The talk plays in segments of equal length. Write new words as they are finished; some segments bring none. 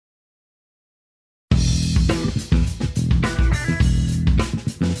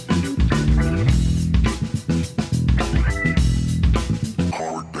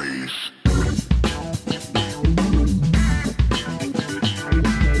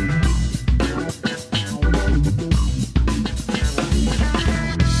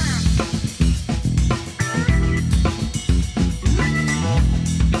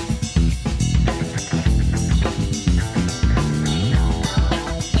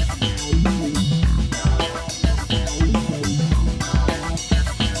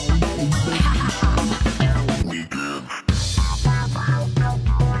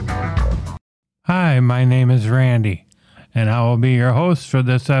Randy, and I will be your host for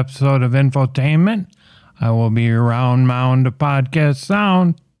this episode of Infotainment. I will be your round mound of podcast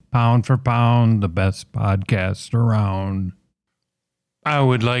sound, pound for pound, the best podcast around. I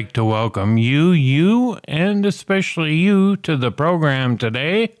would like to welcome you, and especially you to the program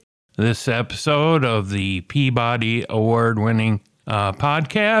today. This episode of the Peabody Award-winning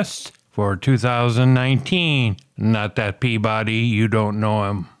podcast for 2019. Not that Peabody, you don't know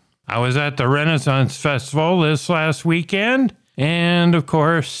him. I was at the Renaissance Festival this last weekend, and of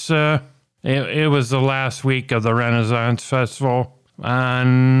course, it was the last week of the Renaissance Festival,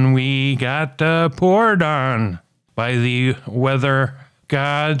 and we got poured on by the weather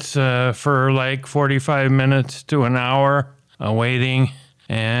gods for like 45 minutes to an hour waiting,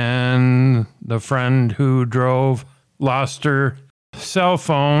 and the friend who drove lost her cell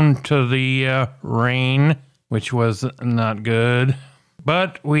phone to the rain, which was not good.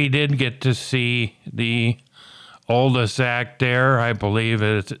 But we did get to see the oldest act there. I believe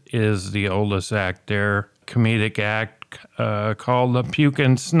it is the oldest act there, comedic act called the Puke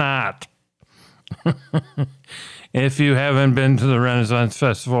and Snot. If you haven't been to the Renaissance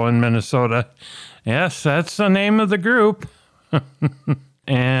Festival in Minnesota, yes, that's the name of the group.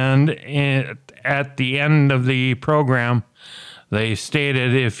 And at the end of the program, they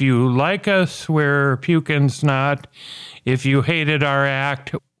stated, if you like us, we're Puke and Snot. If you hated our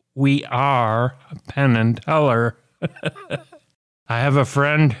act, we are Penn and Teller. I have a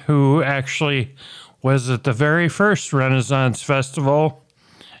friend who actually was at the very first Renaissance Festival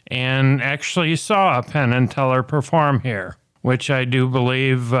and actually saw Penn and Teller perform here, which I do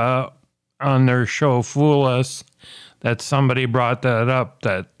believe on their show Fool Us, that somebody brought that up,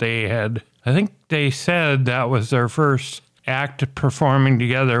 that they had, I think they said that was their first act performing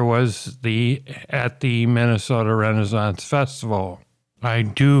together was at the Minnesota Renaissance Festival. I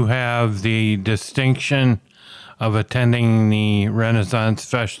do have the distinction of attending the Renaissance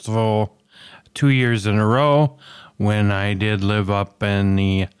Festival 2 years in a row when I did live up in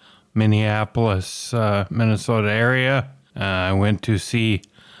the Minneapolis, Minnesota area. I went to see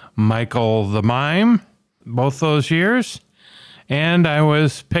Michael the Mime both those years, and I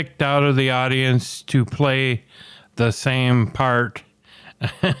was picked out of the audience to play the same part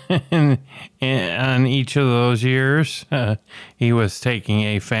on each of those years. He was taking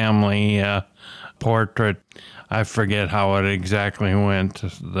a family portrait. I forget how it exactly went,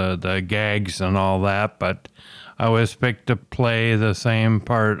 the gags and all that, but I was picked to play the same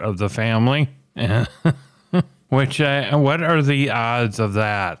part of the family. What are the odds of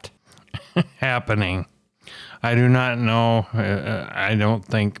that happening? I do not know. I don't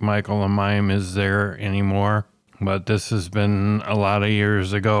think Michael the Mime is there anymore, but this has been a lot of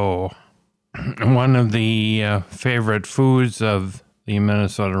years ago. One of the favorite foods of the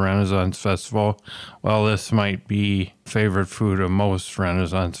Minnesota Renaissance Festival, well, this might be favorite food of most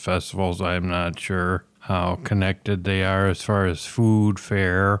Renaissance festivals. I'm not sure how connected they are as far as food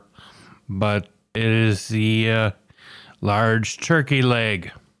fare, but it is the large turkey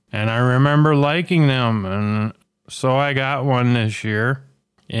leg. And I remember liking them, and so I got one this year.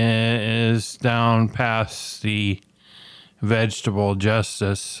 It is down past the vegetable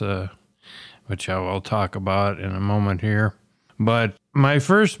justice, which I will talk about in a moment here. But my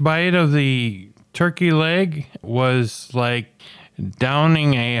first bite of the turkey leg was like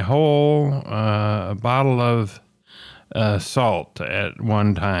downing a whole bottle of salt at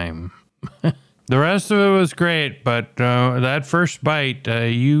one time. The rest of it was great, but that first bite,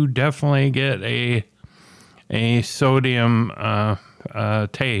 you definitely get a sodium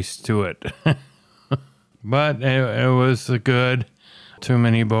taste to it. But it was good. Too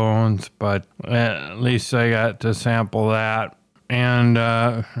many bones, but at least I got to sample that. And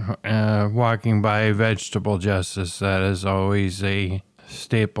walking by Vegetable Justice, that is always a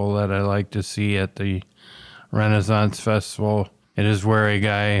staple that I like to see at the Renaissance Festival. It is where a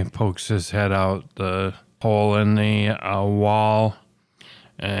guy pokes his head out the hole in the wall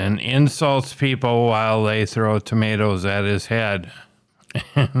and insults people while they throw tomatoes at his head.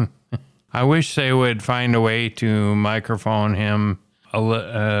 I wish they would find a way to microphone him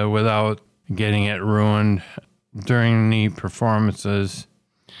without getting it ruined during the performances,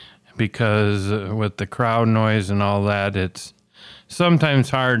 because with the crowd noise and all that, it's sometimes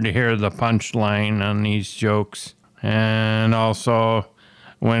hard to hear the punchline on these jokes. And also,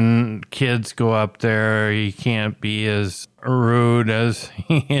 when kids go up there, he can't be as rude as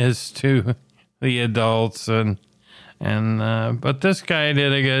he is to the adults. But this guy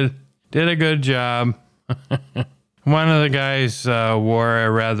did a good job. One of the guys wore a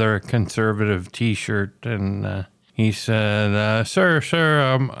rather conservative T-shirt, and he said, "Sir,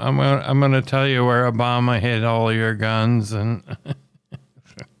 I'm gonna tell you where Obama hid all your guns." And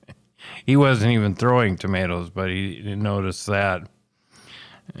he wasn't even throwing tomatoes, but he noticed that.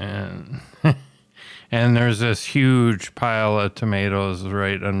 And and there's this huge pile of tomatoes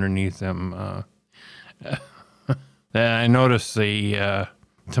right underneath him. Then I noticed the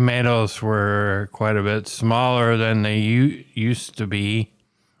tomatoes were quite a bit smaller than they used to be.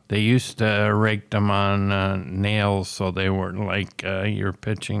 They used to rake them on nails, so they weren't like you're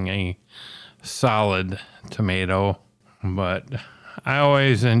pitching a solid tomato. But I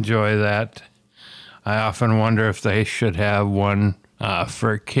always enjoy that. I often wonder if they should have one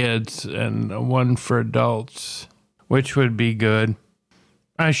for kids and one for adults, which would be good.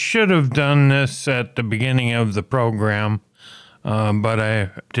 I should have done this at the beginning of the program, but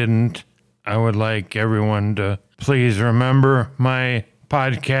I didn't. I would like everyone to please remember my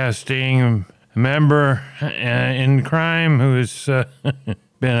podcasting member in crime who's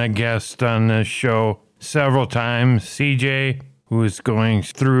been a guest on this show several times, CJ, who is going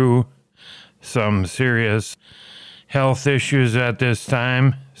through some serious health issues at this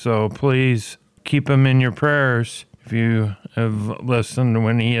time. So please keep him in your prayers if you have listened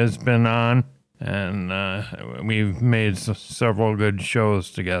when he has been on. And we've made several good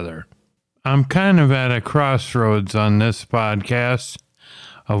shows together. I'm kind of at a crossroads on this podcast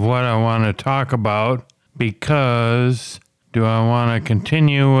of what I want to talk about, because do I want to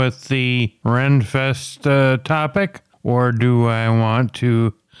continue with the Renfest topic, or do I want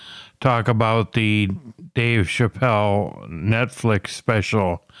to talk about the Dave Chappelle Netflix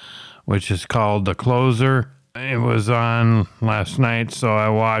special, which is called The Closer? It was on last night, so I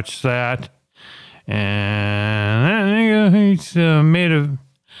watched that. And I think he's made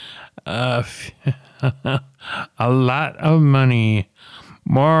a lot of money.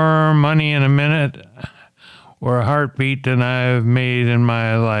 More money in a minute or a heartbeat than I've made in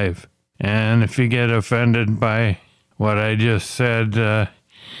my life. And if you get offended by what I just said,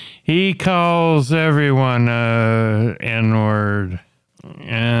 he calls everyone N-word.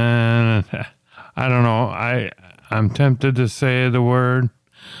 And I don't know. I'm tempted to say the word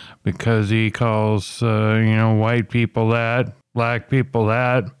because he calls, white people that, black people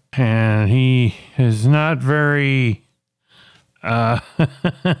that. And he is not very...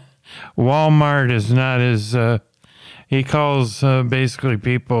 Walmart is not his... he calls basically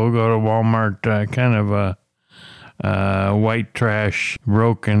people who go to Walmart kind of white trash,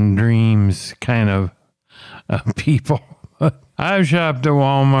 broken dreams kind of people. I've shopped at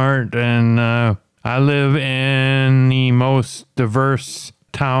Walmart, and I live in the most diverse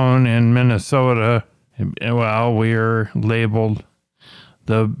town in Minnesota. Well, we're labeled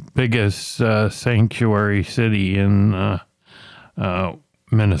the biggest sanctuary city in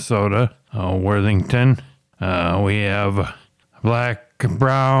Minnesota, Worthington. We have black,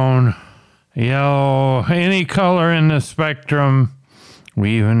 brown, yellow, any color in the spectrum.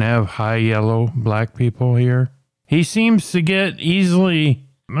 We even have high yellow black people here. He seems to get easily,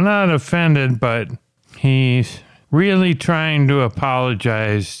 not offended, but he's really trying to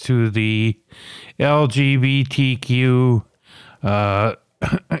apologize to the LGBTQ,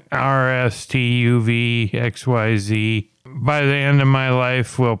 RSTUV, XYZ. By the end of my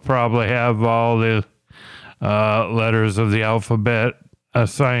life, we'll probably have all the letters of the alphabet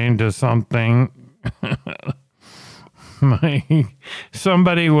assigned to something.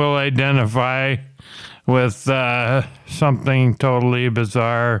 Somebody will identify with something totally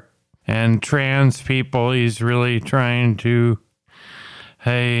bizarre. And trans people, he's really trying to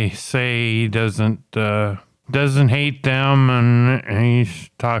say he doesn't hate them, and he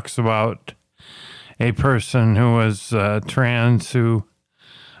talks about a person who was trans who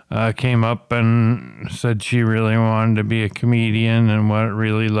came up and said she really wanted to be a comedian and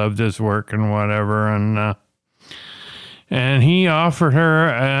really loved his work and whatever, and he offered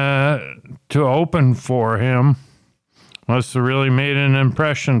her to open for him. Must have really made an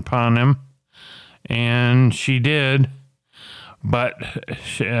impression upon him, and she did, but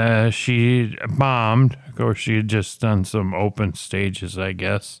she bombed. Of course, she had just done some open stages, I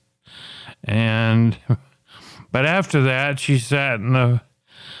guess. But after that, she sat in the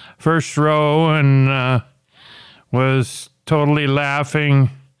first row and was totally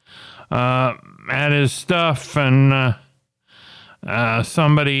laughing at his stuff, and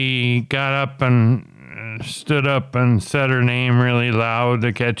somebody got up and stood up and said her name really loud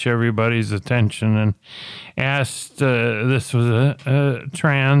to catch everybody's attention and asked, this was a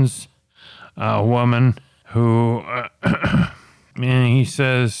trans woman who, and he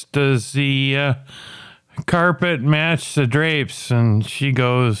says, does the carpet match the drapes? And she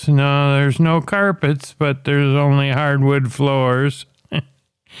goes, no, there's no carpets, but there's only hardwood floors.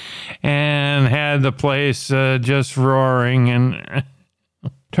 And had the place just roaring. And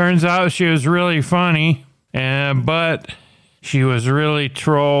turns out she was really funny, but she was really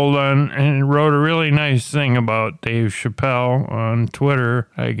trolled and wrote a really nice thing about Dave Chappelle on Twitter,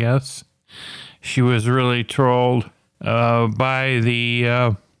 I guess. She was really trolled by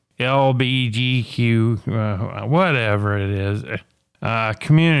the LBGQ, whatever it is,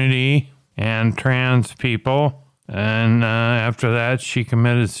 community and trans people. And after that, she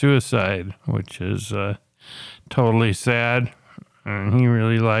committed suicide, which is totally sad. And he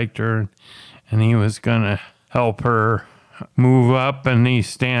really liked her, and he was going to help her move up in the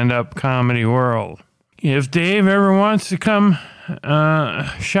stand-up comedy world. If Dave ever wants to come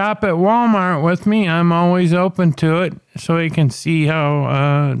shop at Walmart with me, I'm always open to it, so he can see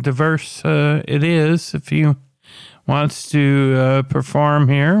how diverse it is. If he wants to perform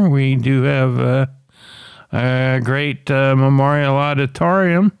here, we do have a great memorial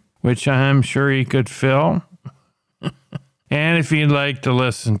auditorium, which I'm sure he could fill. And if you'd like to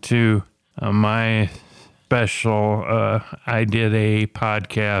listen to my special, I did a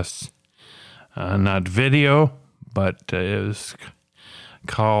podcast, not video, but it was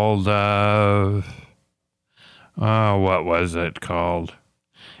called, what was it called?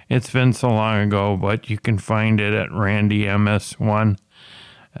 It's been so long ago, but you can find it at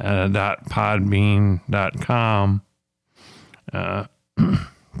randyms1.podbean.com.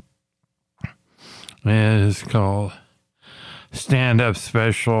 It is called Stand-Up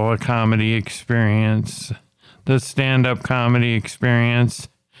Special, a Comedy Experience, the Stand-Up Comedy Experience,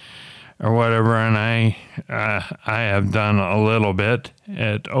 or whatever. And I have done a little bit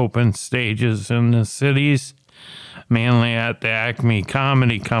at open stages in the cities, mainly at the Acme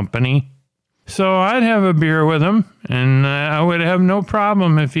Comedy Company. So I'd have a beer with him, and I would have no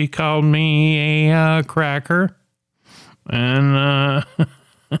problem if he called me a cracker. And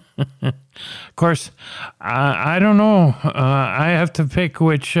of course, I don't know. I have to pick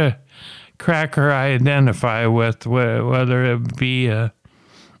which cracker I identify with, whether it be a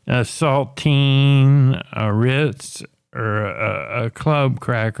saltine, a Ritz, or a club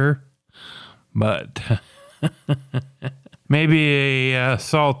cracker. But maybe a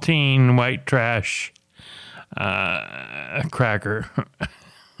saltine white trash cracker.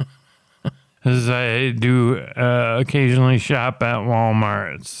 As I do occasionally shop at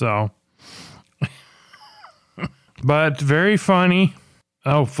Walmart, so. But very funny.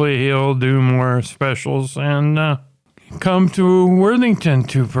 Hopefully he'll do more specials and come to Worthington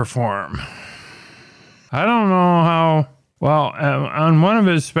to perform. I don't know how. Well, on one of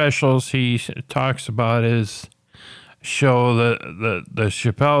his specials, he talks about his show, the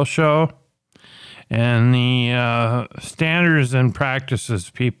Chappelle Show, and the standards and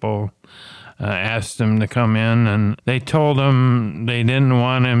practices people asked him to come in, and they told him they didn't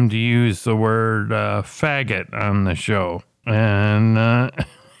want him to use the word faggot on the show. And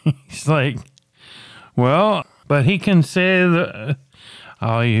he's like, well, but he can say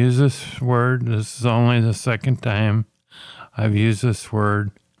I'll use this word. This is only the second time I've used this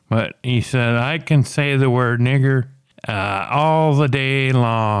word. But he said, I can say the word nigger all the day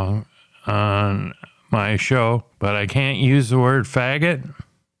long on my show, but I can't use the word faggot.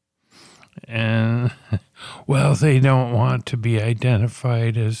 And, well, they don't want to be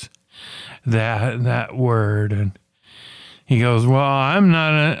identified as that word. And he goes, well, I'm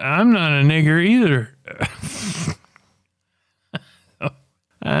not a nigger either.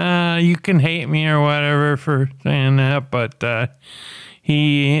 You can hate me or whatever for saying that, but that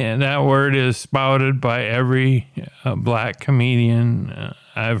word is spouted by every black comedian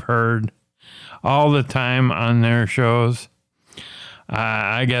I've heard all the time on their shows.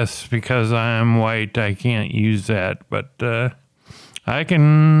 I guess because I'm white, I can't use that, but I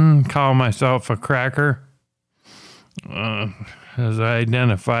can call myself a cracker, as I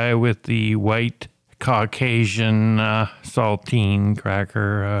identify with the white Caucasian saltine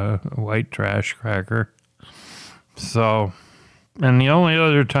cracker, white trash cracker. So, and the only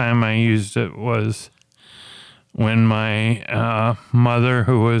other time I used it was when my mother,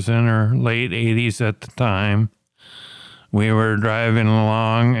 who was in her late 80s at the time, we were driving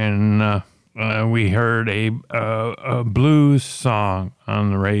along and we heard a blues song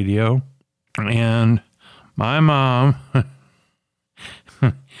on the radio. And my mom,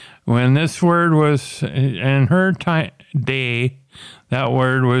 when this word was in her day, that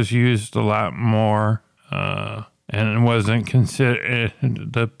word was used a lot more, and it wasn't considered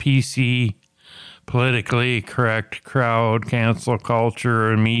the PC, politically correct crowd, cancel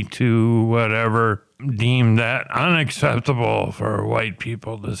culture, and Me Too, whatever. deemed that unacceptable for white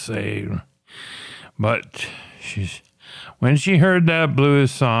people to say. But when she heard that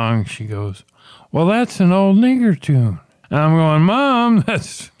blues song, she goes, "Well, that's an old nigger tune." And I'm going, "Mom,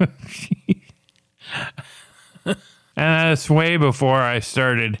 that's..." And that's way before I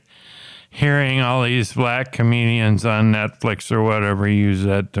started hearing all these black comedians on Netflix or whatever use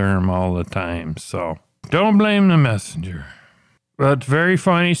that term all the time. So don't blame the messenger. But very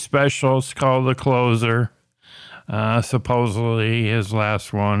funny special. It's called The Closer. Supposedly his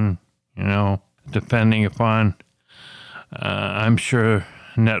last one, depending upon, I'm sure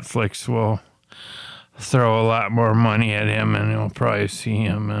Netflix will throw a lot more money at him, and you'll probably see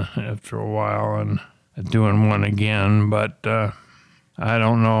him after a while and doing one again. But I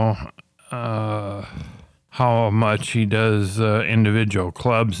don't know how much he does individual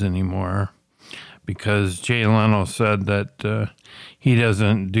clubs anymore, because Jay Leno said that he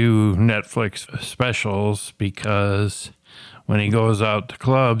doesn't do Netflix specials because when he goes out to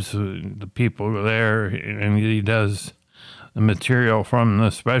clubs, the people are there and he does the material from the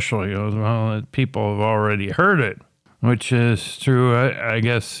special. He goes, well, people have already heard it, which is true. I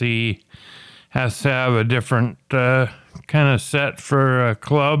guess he has to have a different kind of set for a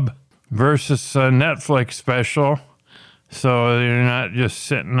club versus a Netflix special. So you're not just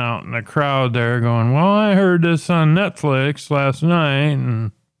sitting out in the crowd there going, well, I heard this on Netflix last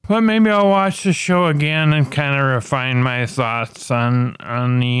night, but maybe I'll watch the show again and kind of refine my thoughts on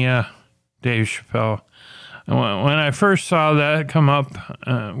the Dave Chappelle. When I first saw that come up,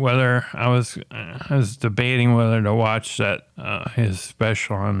 whether I was debating whether to watch that his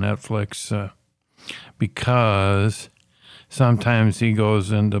special on Netflix, because sometimes he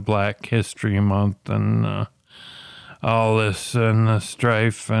goes into Black History Month and all this and the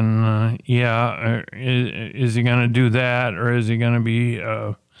strife, and is he going to do that, or is he going to be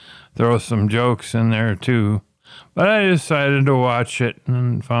throw some jokes in there too? But I decided to watch it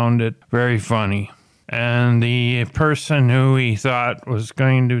and found it very funny. And the person who he thought was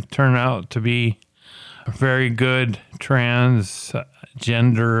going to turn out to be a very good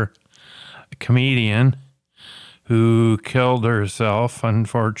transgender comedian who killed herself,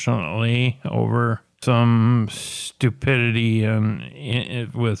 unfortunately, over some stupidity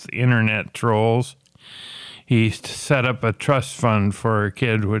with internet trolls. He set up a trust fund for a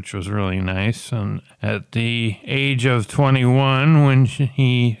kid, which was really nice. And at the age of 21, when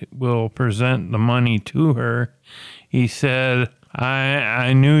he will present the money to her, he said,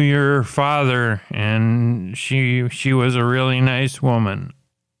 I knew your father, and she was a really nice woman.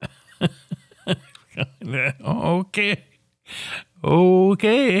 Okay.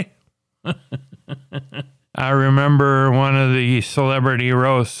 I remember one of the celebrity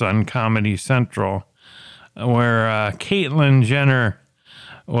roasts on Comedy Central where Caitlyn Jenner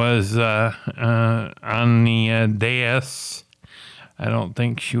was on the dais. I don't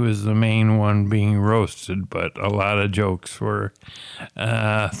think she was the main one being roasted, but a lot of jokes were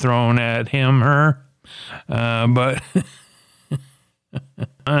thrown at her. But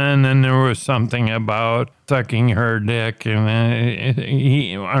and then there was something about sucking her dick, and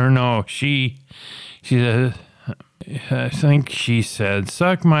she said, I think she said,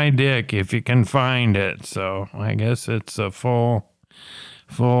 "Suck my dick if you can find it." So I guess it's a full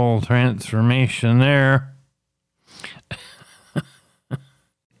transformation there.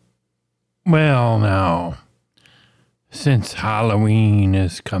 Well, now, since Halloween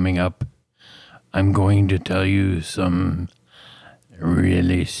is coming up, I'm going to tell you some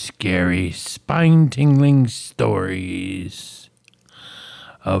really scary, spine-tingling stories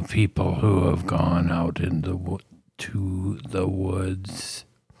of people who have gone out to the woods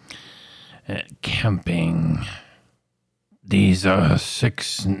camping. These are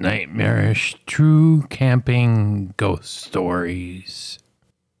 6 nightmarish true camping ghost stories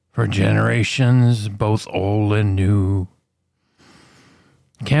for generations, both old and new.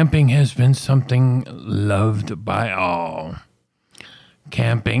 Camping has been something loved by all.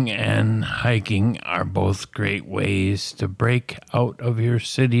 Camping and hiking are both great ways to break out of your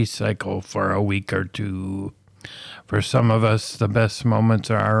city cycle for a week or two. For some of us, the best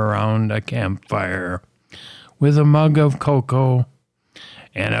moments are around a campfire with a mug of cocoa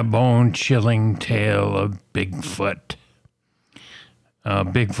and a bone-chilling tale of Bigfoot.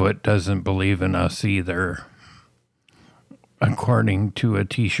 Bigfoot doesn't believe in us either, according to a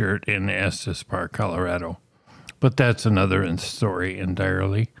t-shirt in Estes Park, Colorado. But that's another story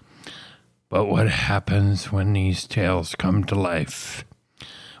entirely. But what happens when these tales come to life?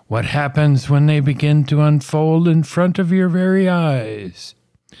 What happens when they begin to unfold in front of your very eyes?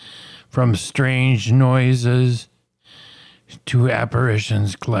 From strange noises Two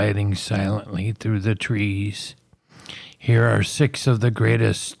apparitions gliding silently through the trees. Here are 6 of the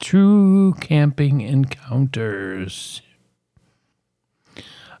greatest true camping encounters.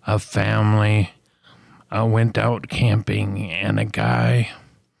 A family went out camping, and a guy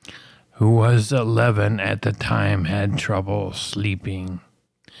who was 11 at the time had trouble sleeping.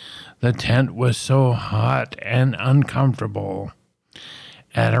 The tent was so hot and uncomfortable.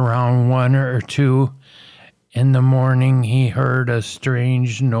 At around 1 or 2 in the morning, he heard a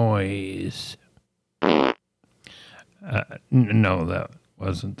strange noise. No, that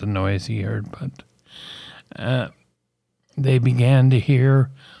wasn't the noise he heard, but they began to hear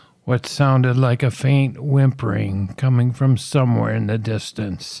what sounded like a faint whimpering coming from somewhere in the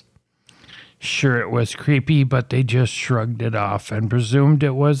distance. Sure, it was creepy, but they just shrugged it off and presumed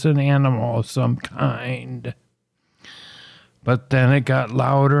it was an animal of some kind. But then it got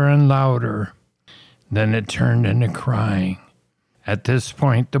louder and louder. Then it turned into crying. At this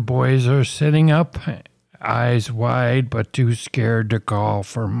point, the boys are sitting up, eyes wide, but too scared to call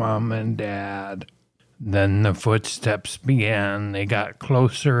for Mom and Dad. Then the footsteps began. They got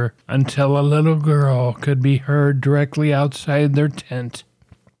closer until a little girl could be heard directly outside their tent,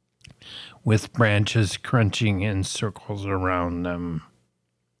 with branches crunching in circles around them.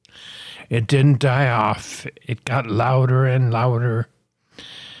 It didn't die off. It got louder and louder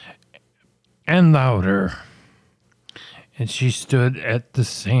and louder. And she stood at the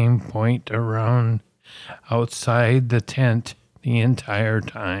same point around outside the tent the entire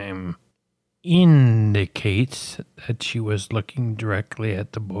time. Indicates that she was looking directly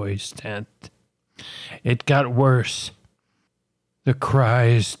at the boys' tent. It got worse. The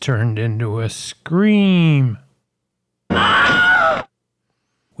cries turned into a scream,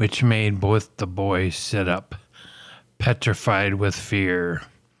 which made both the boys sit up, petrified with fear.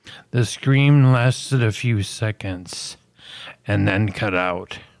 The scream lasted a few seconds and then cut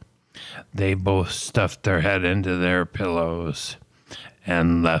out. They both stuffed their head into their pillows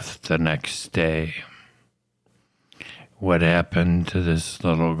and left the next day. What happened to this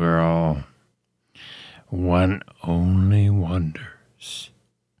little girl? One only wonders.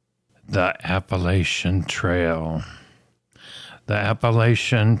 The Appalachian Trail. The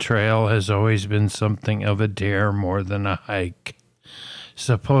Appalachian Trail has always been something of a dare more than a hike.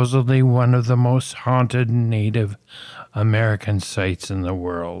 Supposedly one of the most haunted Native American sites in the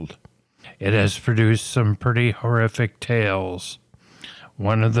world. It has produced some pretty horrific tales.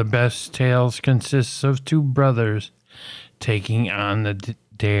 One of the best tales consists of 2 brothers taking on the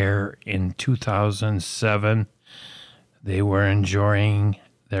dare in 2007. They were enjoying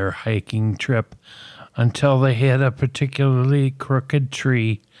their hiking trip until they hit a particularly crooked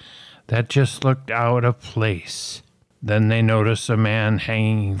tree that just looked out of place. Then they noticed a man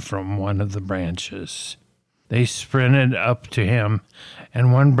hanging from one of the branches. They sprinted up to him,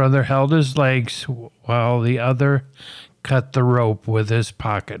 and one brother held his legs while the other cut the rope with his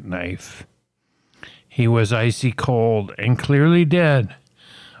pocket knife. He was icy cold and clearly dead,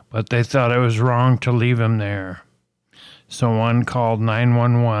 but they thought it was wrong to leave him there. So one called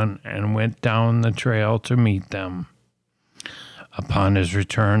 911 and went down the trail to meet them. Upon his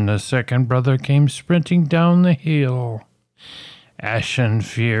return, the second brother came sprinting down the hill. Ashen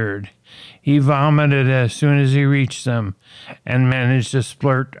feared. He vomited as soon as he reached them and managed to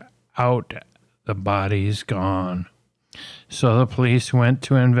splurt out, "The body's gone." So the police went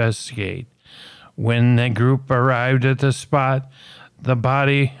to investigate. When the group arrived at the spot, the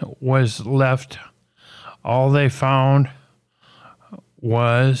body was left. All they found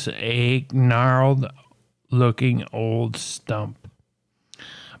was a gnarled-looking old stump.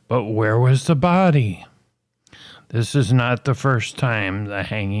 But where was the body? This is not the first time the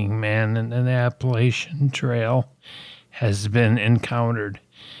hanging man in the Appalachian Trail has been encountered,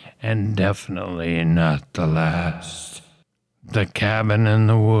 and definitely not the last. The cabin in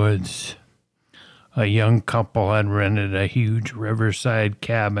the woods. A young couple had rented a huge riverside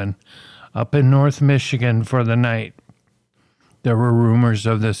cabin up in North Michigan for the night. There were rumors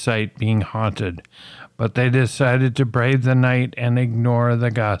of the site being haunted, but they decided to brave the night and ignore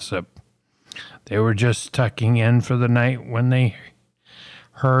the gossip. They were just tucking in for the night when they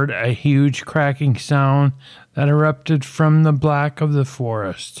heard a huge cracking sound that erupted from the black of the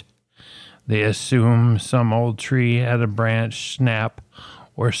forest. They assumed some old tree had a branch snap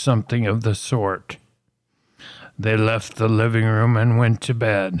or something of the sort. They left the living room and went to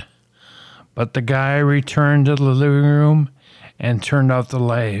bed. But the guy returned to the living room and turned off the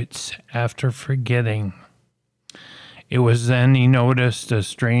lights after forgetting. It was then he noticed a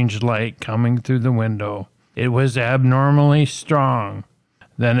strange light coming through the window. It was abnormally strong.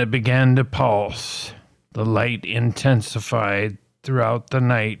 Then it began to pulse. The light intensified throughout the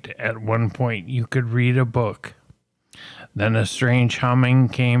night. At one point, you could read a book. Then a strange humming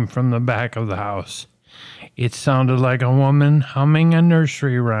came from the back of the house. It sounded like a woman humming a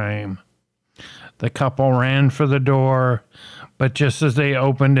nursery rhyme. The couple ran for the door, but just as they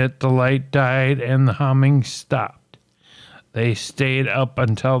opened it, the light died and the humming stopped. They stayed up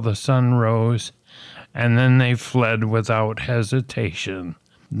until the sun rose, and then they fled without hesitation.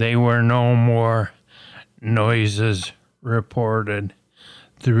 There were no more noises reported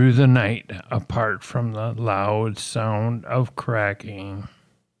through the night apart from the loud sound of cracking.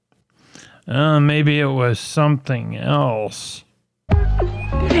 Maybe it was something else.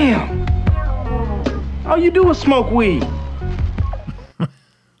 Damn! All you do is smoke weed.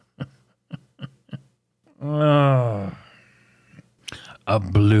 Oh, a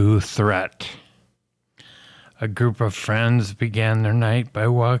blue threat. A group of friends began their night by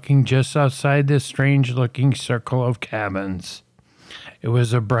walking just outside this strange-looking circle of cabins. It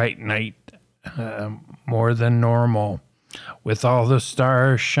was a bright night, more than normal, with all the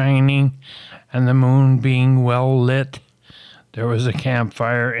stars shining and the moon being well lit. There was a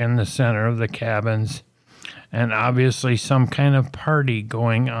campfire in the center of the cabins, and obviously some kind of party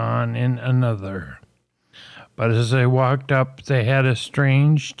going on in another. But as they walked up, they had a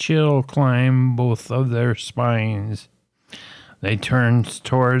strange chill climb both of their spines. They turned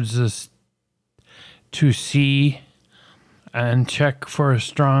towards us to see and check for a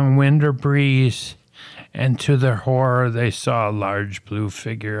strong wind or breeze, and to their horror, they saw a large blue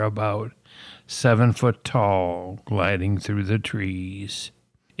figure about 7 foot tall gliding through the trees.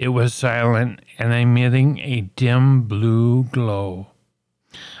 It was silent and emitting a dim blue glow.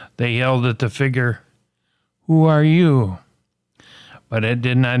 They yelled at the figure, "Who are you?" But it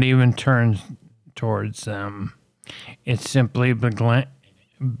did not even turn towards them. It simply began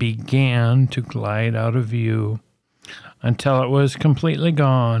to glide out of view until it was completely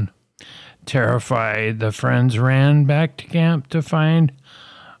gone. Terrified, the friends ran back to camp to find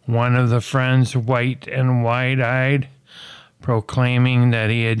one of the friends, white and wide-eyed, proclaiming that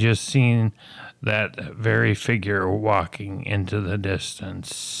he had just seen that very figure walking into the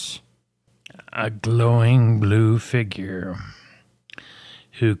distance. A glowing blue figure.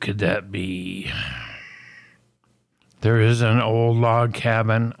 Who could that be? There is an old log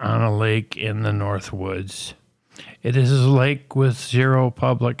cabin on a lake in the North Woods. It is a lake with zero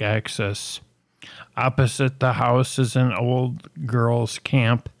public access. Opposite the house is an old girls'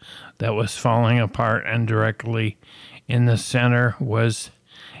 camp that was falling apart, and directly in the center was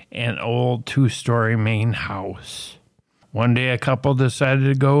an old 2-story main house. One day, a couple decided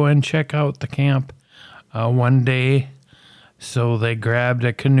to go and check out the camp so they grabbed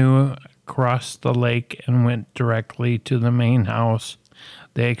a canoe across the lake and went directly to the main house.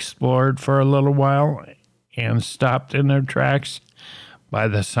 They explored for a little while and stopped in their tracks by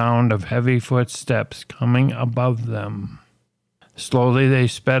the sound of heavy footsteps coming above them. Slowly they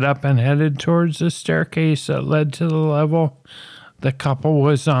sped up and headed towards the staircase that led to the level the couple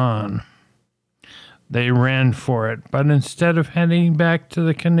was on. They ran for it, but instead of heading back to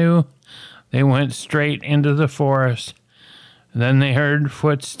the canoe, they went straight into the forest. Then they heard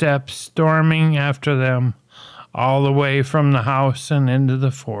footsteps storming after them all the way from the house and into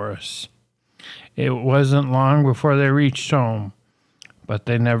the forest. It wasn't long before they reached home, but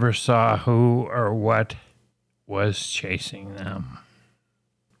they never saw who or what was chasing them.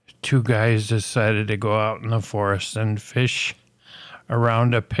 2 guys decided to go out in the forest and fish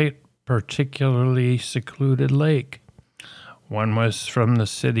around a particularly secluded lake. One was from the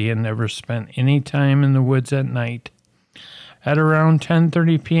city and never spent any time in the woods at night. At around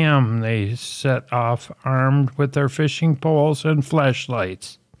 10:30 p.m., they set off armed with their fishing poles and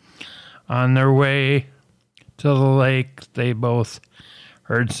flashlights. On their way to the lake, they both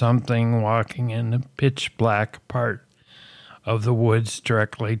heard something walking in the pitch-black part of the woods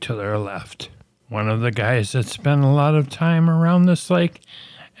directly to their left. One of the guys had spent a lot of time around this lake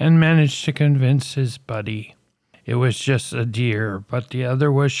and managed to convince his buddy it was just a deer, but the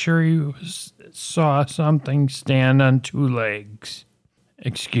other was sure he saw something stand on 2 legs.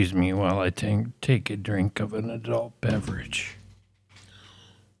 Excuse me while I take a drink of an adult beverage.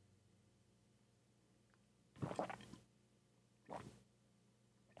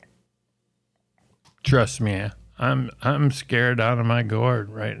 Trust me, I'm scared out of my gourd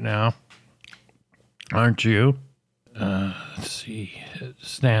right now. Aren't you? Let's see.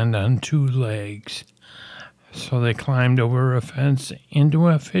 Stand on 2 legs. So they climbed over a fence into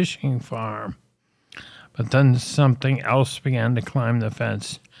a fishing farm. But then something else began to climb the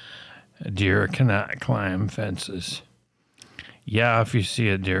fence. A deer cannot climb fences. Yeah, if you see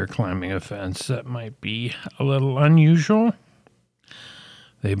a deer climbing a fence, that might be a little unusual.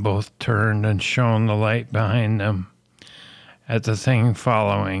 They both turned and shone the light behind them at the thing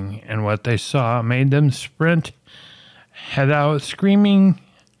following, and what they saw made them sprint, head out screaming.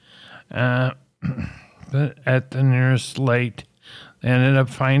 But at the nearest light, they ended up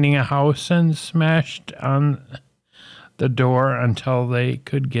finding a house and smashed on the door until they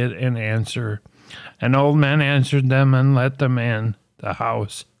could get an answer. An old man answered them and let them in the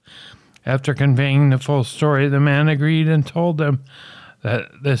house. After conveying the full story, the man agreed and told them that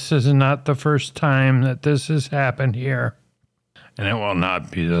this is not the first time that this has happened here, and it will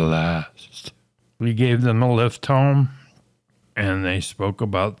not be the last. We gave them a lift home, and they spoke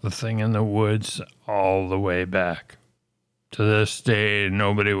about the thing in the woods all the way back. To this day,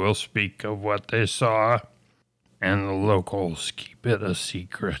 nobody will speak of what they saw, and the locals keep it a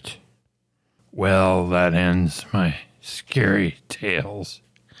secret. Well, that ends my scary tales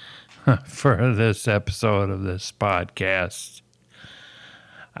for this episode of this podcast.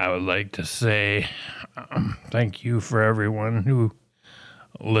 I would like to say thank you for everyone who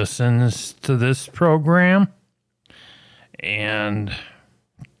listens to this program, and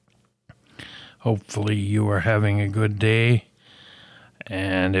hopefully you are having a good day.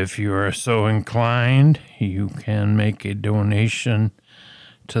 And if you are so inclined, you can make a donation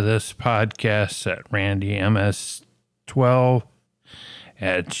to this podcast at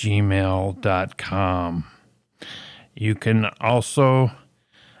randyms12@gmail.com. You can also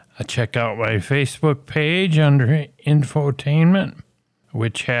check out my Facebook page under Infotainment,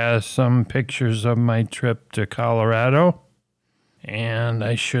 which has some pictures of my trip to Colorado. And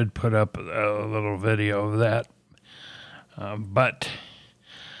I should put up a little video of that. But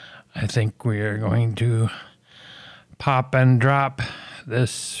I think we are going to pop and drop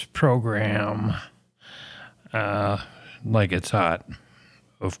this program like it's hot,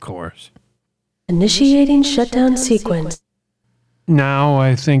 of course. Initiating shutdown sequence. Now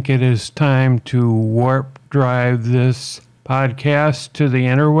I think it is time to warp drive this podcast to the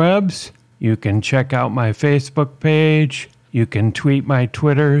interwebs. You can check out my Facebook page. You can tweet my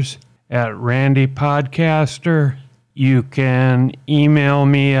Twitters at Randy Podcaster. You can email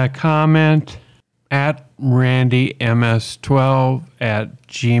me a comment at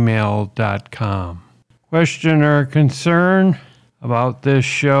randyms12@gmail.com. Question or concern about this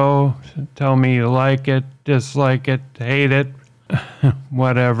show, tell me you like it, dislike it, hate it,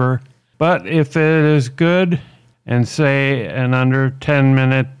 whatever. But if it is good and say an under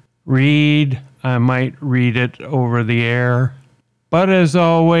 10-minute read, I might read it over the air. But as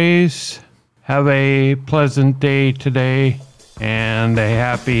always, have a pleasant day today and a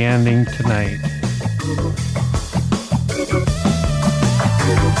happy ending tonight.